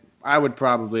 And I would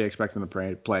probably expect him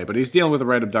to play. But he's dealing with a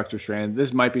right abductor strain.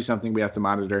 This might be something we have to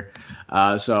monitor.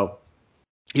 I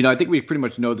think we pretty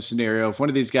much know the scenario. If one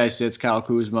of these guys sits, Kyle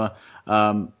Kuzma,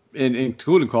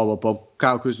 including Caldwell Pope,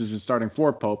 Kyle Kuzma's been starting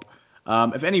for Pope.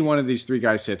 If any one of these 3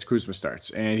 guys sits, Kuzma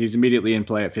starts, and he's immediately in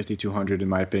play at 5,200 in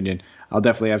my opinion. I'll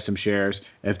definitely have some shares.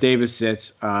 If Davis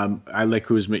sits, I like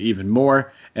Kuzma even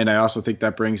more, and I also think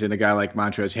that brings in a guy like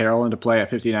Montrezl Harrell into play at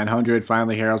 5,900.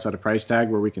 Finally, Harrell's at a price tag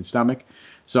where we can stomach.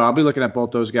 So I'll be looking at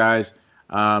both those guys.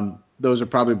 Those are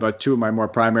probably about 2 of my more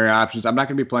primary options. I'm not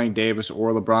going to be playing Davis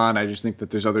or LeBron. I just think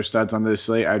that there's other studs on this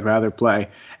slate I'd rather play.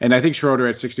 And I think Schroeder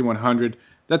at 6,100,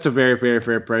 that's a very, very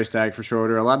fair price tag for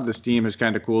Schroeder. A lot of the steam has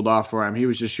kind of cooled off for him. He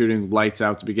was just shooting lights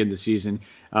out to begin the season.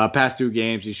 Past 2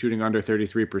 games, he's shooting under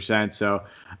 33%. So,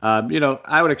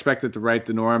 I would expect it to right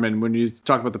the norm. And when you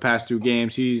talk about the past 2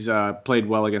 games, he's played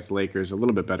well against the Lakers, a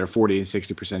little bit better, 40 and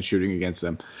 60% shooting against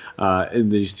them in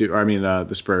these 2.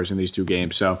 The Spurs in these 2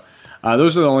 games. So,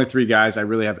 those are the only 3 guys I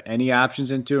really have any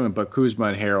options into. But Kuzma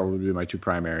and Harrell would be my 2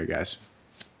 primary guys.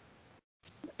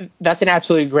 That's an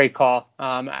absolutely great call.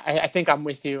 I think I'm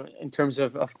with you in terms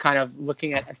of kind of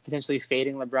looking at potentially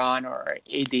fading LeBron or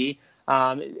AD.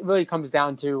 It really comes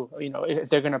down to, if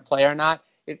they're going to play or not.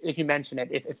 If you mention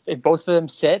it, if both of them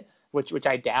sit, which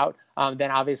I doubt,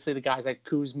 then obviously the guys like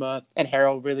Kuzma and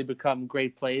Harrell really become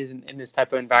great plays in this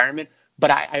type of environment. But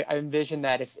I envision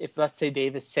that if let's say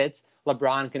Davis sits,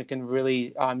 LeBron can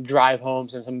really drive home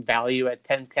some value at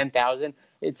 10,000.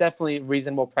 It's definitely a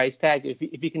reasonable price tag.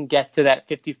 If you can get to that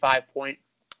 55-point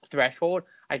threshold,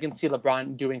 I can see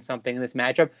LeBron doing something in this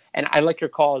matchup. And I like your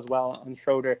call as well on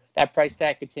Schroeder. That price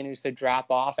tag continues to drop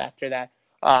off after that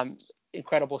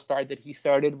incredible start that he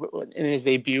started in his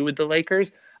debut with the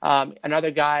Lakers. Another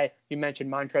guy, you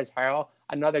mentioned Montrezl Harrell,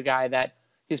 another guy that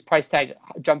his price tag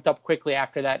jumped up quickly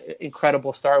after that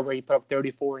incredible start where he put up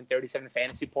 34 and 37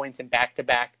 fantasy points in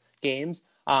back-to-back games.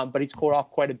 But he's cooled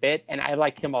off quite a bit, and I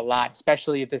like him a lot,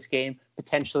 especially if this game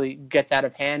potentially gets out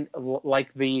of hand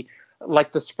like the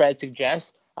spread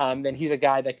suggests. Then he's a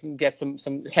guy that can get some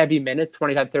heavy minutes,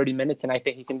 25, 30 minutes, and I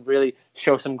think he can really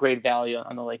show some great value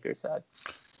on the Lakers side.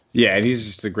 Yeah, and he's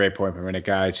just a great point per minute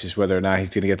guy. It's just whether or not he's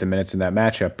going to get the minutes in that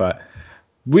matchup. But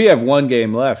we have one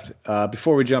game left.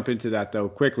 Before we jump into that, though,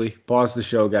 quickly, pause the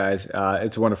show, guys.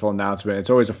 It's a wonderful announcement. It's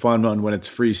always a fun one when it's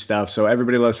free stuff. So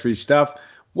everybody loves free stuff.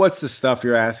 What's the stuff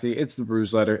you're asking? It's the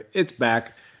Bruise Letter. It's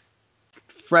back.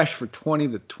 Fresh for the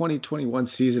 2021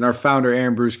 season. Our founder,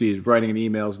 Aaron Bruski, is writing an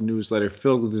emails newsletter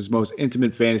filled with his most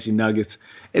intimate fantasy nuggets.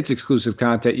 It's exclusive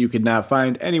content you could not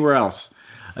find anywhere else.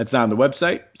 It's not on the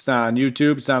website. It's not on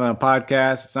YouTube. It's not on a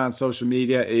podcast. It's not on social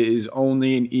media. It is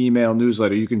only an email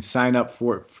newsletter. You can sign up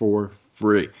for it for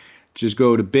free. Just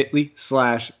go to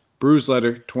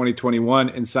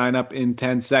bit.ly/BruiseLetter2021 and sign up in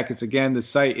 10 seconds. Again, the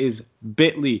site is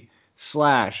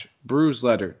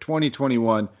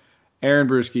bit.ly/BruiseLetter2021. Aaron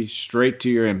Bruski, straight to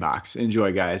your inbox.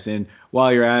 Enjoy, guys. And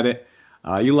while you're at it,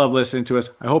 you love listening to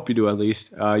us. I hope you do at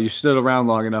least. You stood around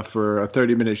long enough for a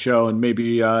 30-minute show, and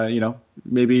maybe,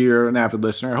 maybe you're an avid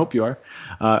listener. I hope you are.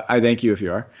 I thank you if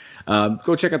you are.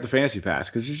 Go check out the Fantasy Pass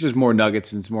because it's just more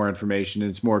nuggets and it's more information and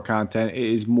it's more content.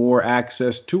 It is more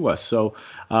access to us. So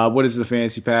what is the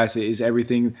Fantasy Pass? It is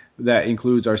everything that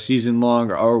includes our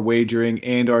season-long, our wagering,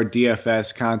 and our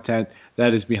DFS content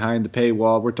that is behind the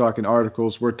paywall. We're talking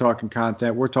articles. We're talking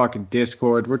content. We're talking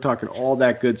Discord. We're talking all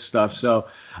that good stuff. So,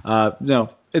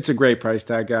 it's a great price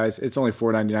tag, guys. It's only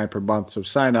 $4.99 per month. So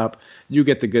sign up. You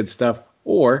get the good stuff.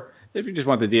 Or if you just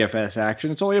want the DFS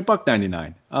action, it's only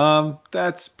 $1.99.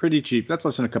 That's pretty cheap. That's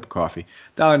less than a cup of coffee.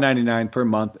 $1.99 per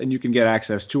month, and you can get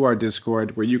access to our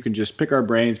Discord where you can just pick our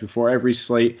brains before every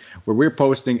slate, where we're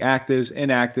posting actives,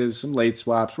 inactives, some late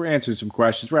swaps. We're answering some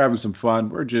questions. We're having some fun.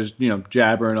 We're just,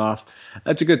 jabbering off.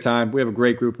 That's a good time. We have a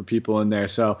great group of people in there,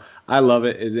 so I love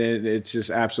it. It's just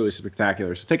absolutely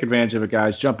spectacular. So take advantage of it,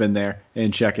 guys. Jump in there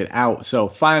and check it out. So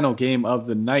final game of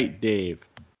the night, Dave.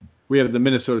 We have the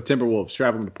Minnesota Timberwolves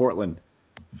traveling to Portland.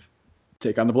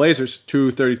 Take on the Blazers.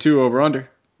 232 over under,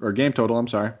 or game total. I'm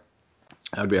sorry,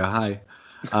 that would be a high.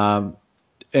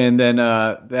 And then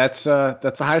that's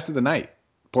the highest of the night.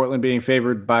 Portland being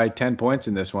favored by 10 points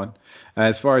in this one.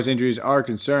 As far as injuries are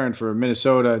concerned, for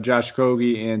Minnesota, Josh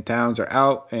Okogie and Towns are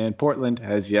out, and Portland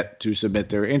has yet to submit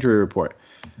their injury report.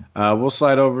 We'll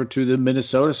slide over to the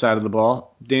Minnesota side of the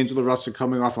ball. D'Angelo Russell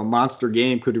coming off a monster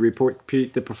game. Could he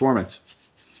repeat the performance?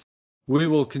 We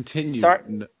will continue. Sorry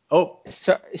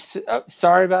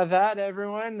about that,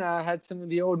 everyone. Had some of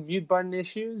the old mute button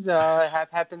issues.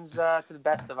 Happens to the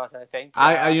best of us, I think.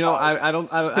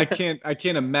 I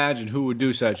can't imagine who would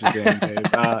do such a thing, Dave.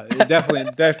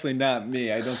 Definitely not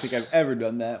me. I don't think I've ever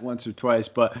done that once or twice,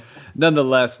 but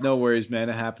nonetheless, no worries, man.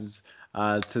 It happens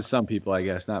to some people, I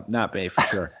guess. Not me for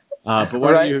sure. But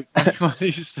why don't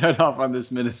you start off on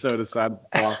this Minnesota side of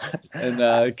the ball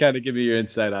and kind of give me your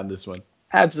insight on this one?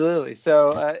 Absolutely.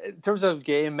 So in terms of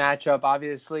game matchup,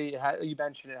 obviously, you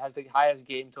mentioned it has the highest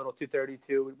game total,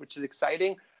 232, which is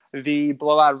exciting. The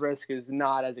blowout risk is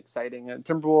not as exciting.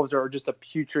 Timberwolves are just a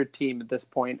putrid team at this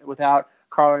point. Without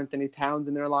Karl-Anthony Towns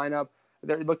in their lineup,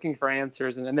 they're looking for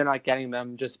answers, and they're not getting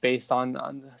them just based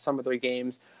on some of their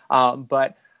games.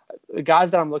 But the guys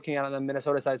that I'm looking at on the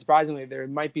Minnesota side, surprisingly, there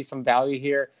might be some value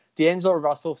here. D'Angelo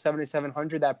Russell,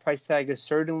 7,700. That price tag is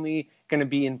certainly going to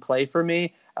be in play for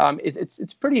me.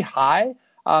 It's pretty high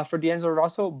for D'Angelo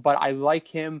Russell, but I like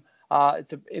him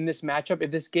in this matchup. If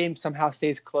this game somehow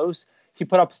stays close, he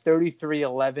put up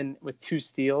 33-11 with 2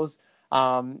 steals,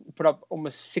 put up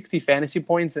almost 60 fantasy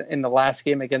points in the last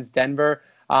game against Denver.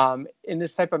 In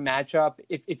this type of matchup,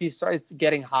 if he starts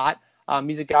getting hot,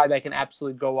 he's a guy that can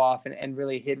absolutely go off and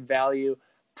really hit value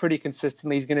pretty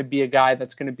consistently. He's going to be a guy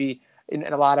that's going to be in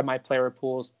a lot of my player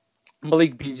pools.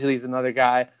 Malik Beasley is another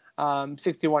guy,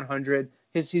 6,100.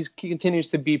 He continues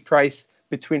to be priced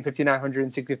between 5,900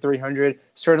 and 6,300,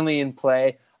 certainly in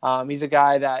play. He's a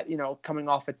guy that, coming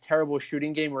off a terrible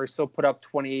shooting game where he still put up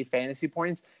 28 fantasy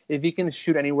points. If he can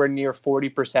shoot anywhere near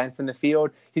 40% from the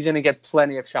field, he's going to get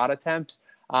plenty of shot attempts.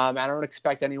 I don't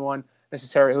expect anyone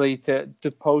necessarily to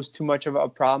pose too much of a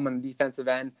problem on the defensive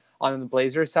end. on the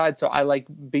Blazers side. So I like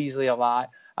Beasley a lot.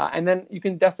 And then you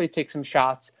can definitely take some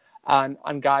shots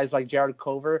on guys like Jared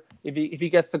Culver. If he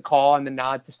gets the call and the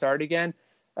nod to start again,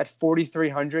 at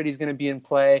 4,300, he's going to be in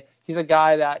play. He's a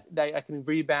guy that can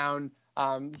rebound.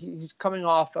 He's coming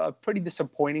off a pretty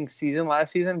disappointing season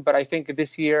last season, but I think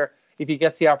this year, if he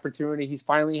gets the opportunity, he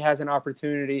finally has an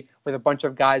opportunity with a bunch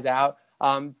of guys out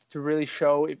to really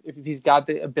show if he's got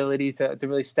the ability to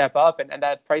really step up. And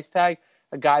that price tag,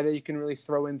 a guy that you can really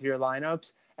throw into your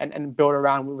lineups and build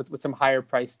around with some higher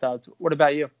price studs. What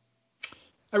about you?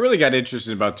 I really got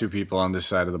interested about two people on this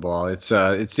side of the ball. It's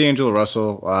D'Angelo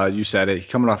Russell. You said it.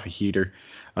 He's coming off a heater.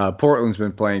 Portland's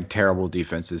been playing terrible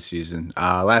defense this season.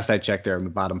 Last I checked, they're in the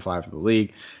bottom 5 of the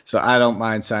league. So I don't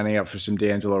mind signing up for some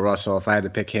D'Angelo Russell. If I had to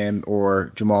pick him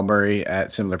or Jamal Murray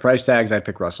at similar price tags, I'd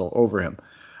pick Russell over him.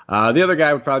 The other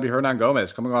guy would probably be Hernan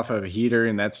Gomez, coming off of a heater,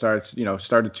 and that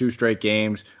started 2 straight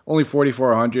games, only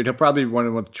 4,400. He'll probably be one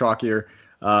of the chalkier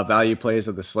value plays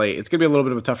of the slate. It's going to be a little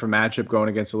bit of a tougher matchup going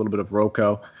against a little bit of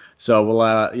Rocco. So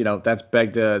we'll, that's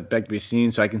begged to be seen.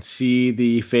 So I can see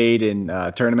the fade in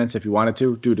tournaments if you wanted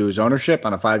to, due to his ownership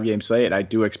on a 5-game slate. I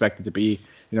do expect it to be,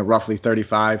 roughly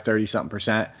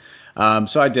 30-something%.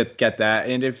 So I did get that.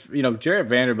 And if, Jarrett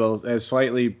Vanderbilt has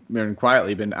slightly and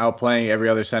quietly been outplaying every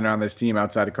other center on this team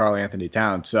outside of Karl Anthony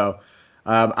Towns. So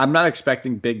I'm not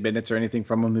expecting big minutes or anything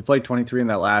from him. He played 23 in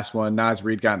that last one. Naz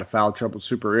Reid got into foul trouble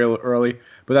super early,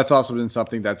 but that's also been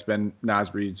something that's been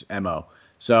Naz Reid's MO.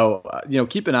 So,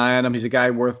 keep an eye on him. He's a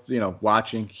guy worth,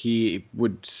 watching. He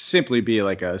would simply be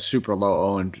like a super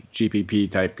low-owned GPP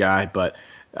type guy, but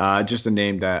just a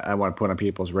name that I want to put on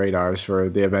people's radars for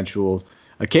the eventual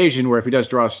occasion where if he does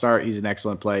draw a start, he's an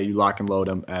excellent play. You lock and load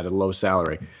him at a low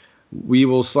salary. We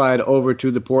will slide over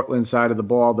to the Portland side of the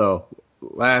ball, though.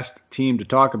 Last team to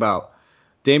talk about.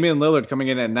 Damian Lillard coming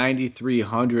in at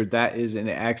 9,300. That is an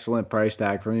excellent price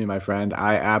tag for me, my friend.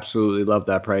 I absolutely love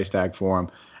that price tag for him.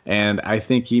 And I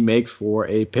think he makes for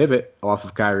a pivot off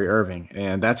of Kyrie Irving.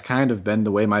 And that's kind of been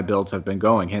the way my builds have been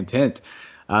going. Hint, hint.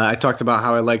 I talked about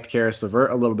how I liked Karis LeVert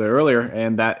a little bit earlier,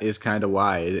 and that is kind of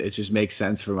why. It just makes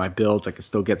sense for my builds. I can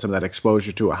still get some of that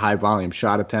exposure to a high-volume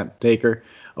shot attempt taker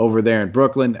over there in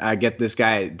Brooklyn. I get this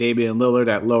guy, Damian Lillard,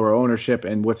 at lower ownership,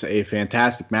 and what's a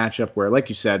fantastic matchup where, like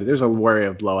you said, there's a worry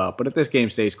of blowout. But if this game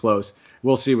stays close,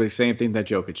 we'll see the same thing that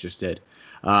Jokic just did.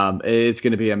 It's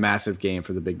going to be a massive game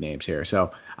for the big names here.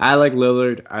 So I like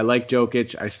Lillard. I like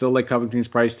Jokic. I still like Covington's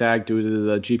price tag due to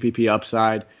the GPP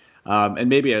upside, and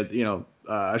maybe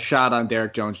a shot on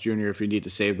Derek Jones Jr. if you need to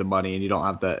save the money and you don't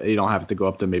have to go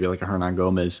up to maybe like a Hernan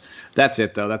Gomez. That's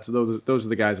it though. Those are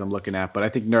the guys I'm looking at. But I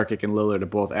think Nurkic and Lillard are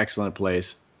both excellent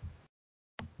plays.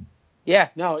 Yeah,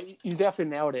 no, you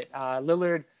definitely nailed it.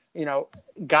 Lillard,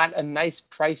 got a nice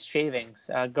price shavings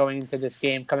going into this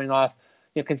game, coming off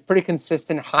pretty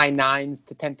consistent high 9s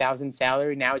to 10,000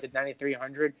 salary. Now he's at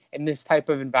 9,300 in this type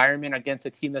of environment against a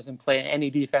team that doesn't play any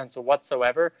defense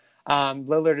whatsoever.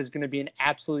 Lillard is going to be an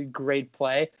absolutely great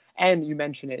play. And you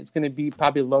mentioned it, it's going to be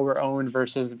probably lower owned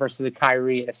versus the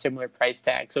Kyrie at a similar price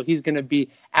tag. So he's going to be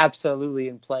absolutely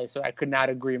in play. So I could not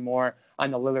agree more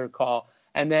on the Lillard call.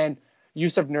 And then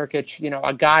Jusuf Nurkic,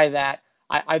 a guy that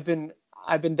I've been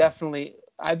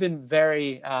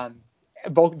very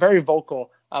very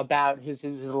vocal about his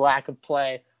lack of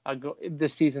play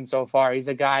this season so far. He's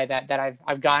a guy that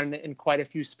I've gotten in quite a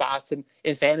few spots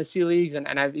in fantasy leagues, and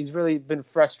he's really been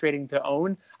frustrating to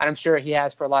own, and I'm sure he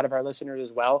has for a lot of our listeners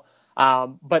as well.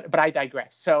 But I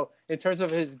digress. So in terms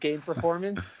of his game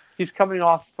performance, he's coming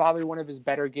off probably one of his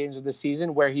better games of the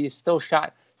season, where he still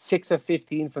shot 6 of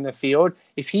 15 from the field.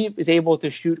 If he is able to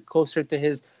shoot closer to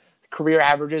his career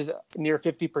averages, near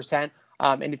 50%,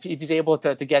 and if he's able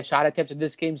to get shot attempts, if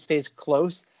this game stays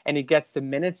close and he gets the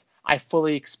minutes, I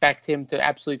fully expect him to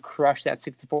absolutely crush that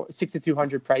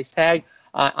 6,200 price tag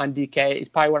on DK. He's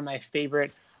probably one of my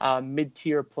favorite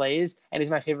mid-tier plays, and he's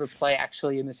my favorite play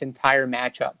actually in this entire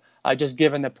matchup, just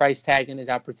given the price tag and his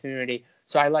opportunity.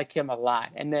 So I like him a lot.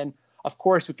 And then, of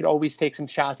course, we could always take some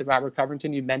shots at Robert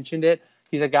Covington. You mentioned it.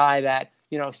 He's a guy that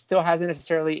still hasn't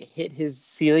necessarily hit his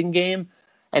ceiling game,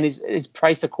 and is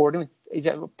priced accordingly. He's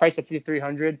priced at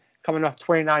 5,300, coming off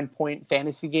 29-point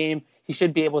fantasy game. He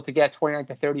should be able to get 29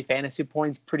 to 30 fantasy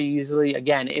points pretty easily,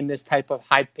 again, in this type of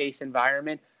high-paced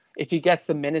environment. If he gets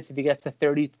the minutes, if he gets to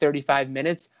 30, 35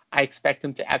 minutes, I expect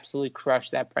him to absolutely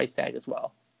crush that price tag as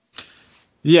well.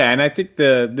 Yeah, and I think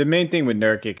the main thing with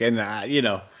Nurkic, and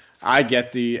I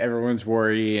get everyone's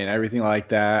worry and everything like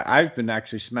that. I've been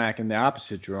actually smacking the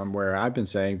opposite drum, where I've been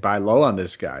saying buy low on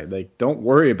this guy. Like, don't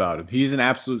worry about him. He's an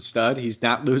absolute stud. He's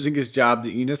not losing his job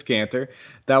to Enes Kanter.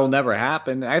 That will never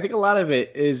happen. I think a lot of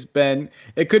it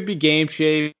it could be game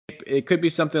shape. tape, it could be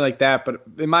something like that. But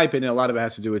in my opinion, a lot of it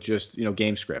has to do with just,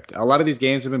 game script. A lot of these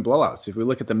games have been blowouts. If we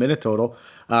look at the minute total,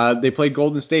 they played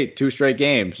Golden State 2 straight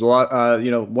games.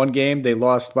 One game they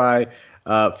lost by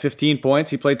 15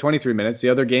 points. He played 23 minutes. The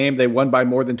other game they won by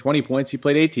more than 20 points. He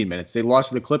played 18 minutes. They lost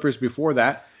to the Clippers before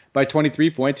that by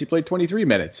 23 points. He played 23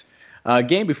 minutes.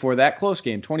 Game before that, close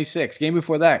game, 26. Game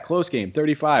before that, close game,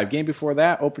 35. Game before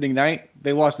that, opening night,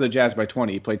 they lost to the Jazz by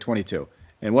 20. He played 22.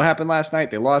 And what happened last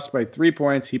night? They lost by 3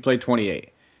 points. He played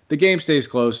 28. The game stays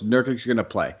close. Nurkic's going to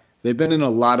play. They've been in a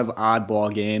lot of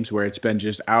oddball games where it's been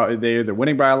just out. They're either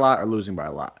winning by a lot or losing by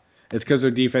a lot. It's because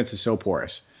their defense is so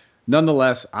porous.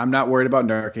 Nonetheless, I'm not worried about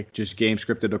Nurkic, just game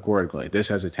scripted accordingly. This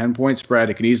has a 10-point spread.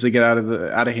 It can easily get out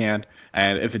of hand.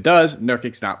 And if it does,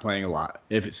 Nurkic's not playing a lot.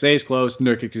 If it stays close,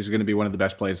 Nurkic is going to be one of the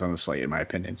best players on the slate, in my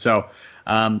opinion. So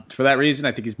for that reason,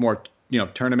 I think he's more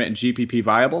tournament and GPP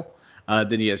viable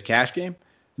than he is cash game.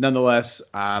 Nonetheless,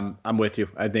 I'm with you.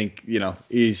 I think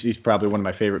he's probably one of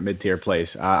my favorite mid-tier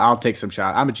plays. I'll take some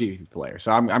shot. I'm a GPP player,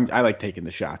 so I like taking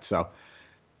the shots. So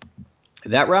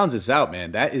that rounds us out,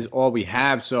 man. That is all we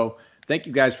have. So thank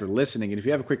you guys for listening. And if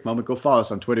you have a quick moment, go follow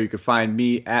us on Twitter. You can find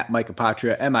me at Mike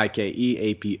Apotria,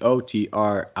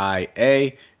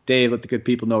 MikeApotria. Dave, let the good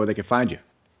people know where they can find you.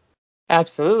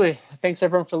 Absolutely. Thanks,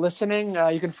 everyone, for listening.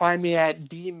 You can find me at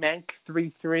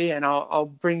dmenk33, and I'll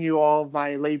bring you all of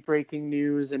my late-breaking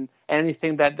news and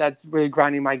anything that's really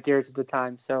grinding my gears at the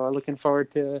time. So looking forward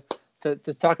to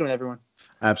talking with everyone.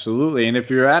 Absolutely. And if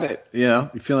you're at it, you're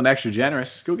feeling extra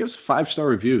generous, go give us a 5-star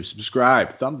review,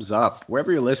 subscribe, thumbs up,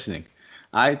 wherever you're listening.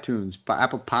 iTunes,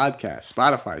 Apple Podcasts,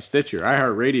 Spotify, Stitcher,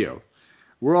 iHeartRadio.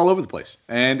 We're all over the place.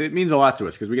 And it means a lot to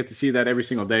us because we get to see that every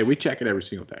single day. We check it every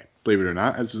single day, believe it or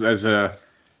not, as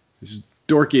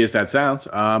dorky as that sounds.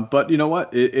 But you know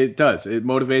what? It does. It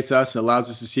motivates us. It allows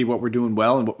us to see what we're doing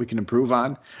well and what we can improve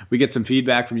on. We get some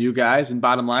feedback from you guys. And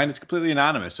bottom line, it's completely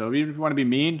anonymous. So even if you want to be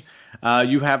mean,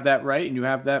 you have that right and you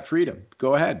have that freedom.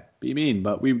 Go ahead. Be mean.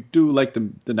 But we do like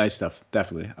the nice stuff.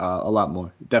 Definitely. A lot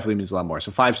more. It definitely means a lot more.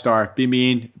 So 5-star. Be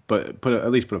mean. But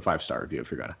at least put a 5-star review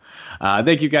if you're going to.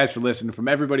 Thank you guys for listening. From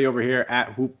everybody over here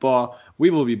at Hoopball, we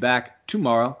will be back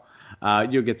tomorrow.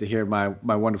 You'll get to hear my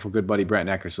wonderful good buddy Brent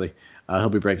Eckersley. He'll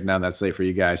be breaking down that slate for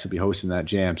you guys. He'll be hosting that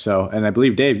jam. So, and I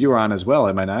believe Dave, you are on as well.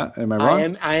 Am I not? Am I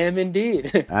wrong? I am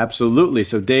indeed. Absolutely.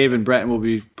 So Dave and Brent will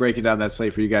be breaking down that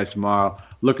slate for you guys tomorrow.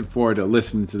 Looking forward to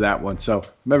listening to that one. So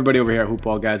from everybody over here at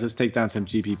Hoopball, guys, let's take down some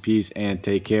GPPs and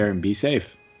take care and be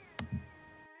safe.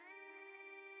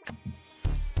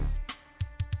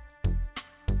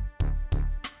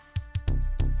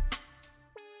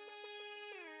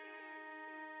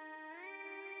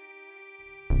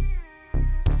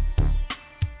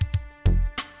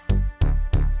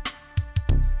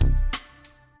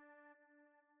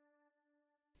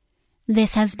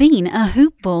 This has been a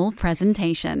Hoop Ball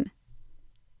presentation.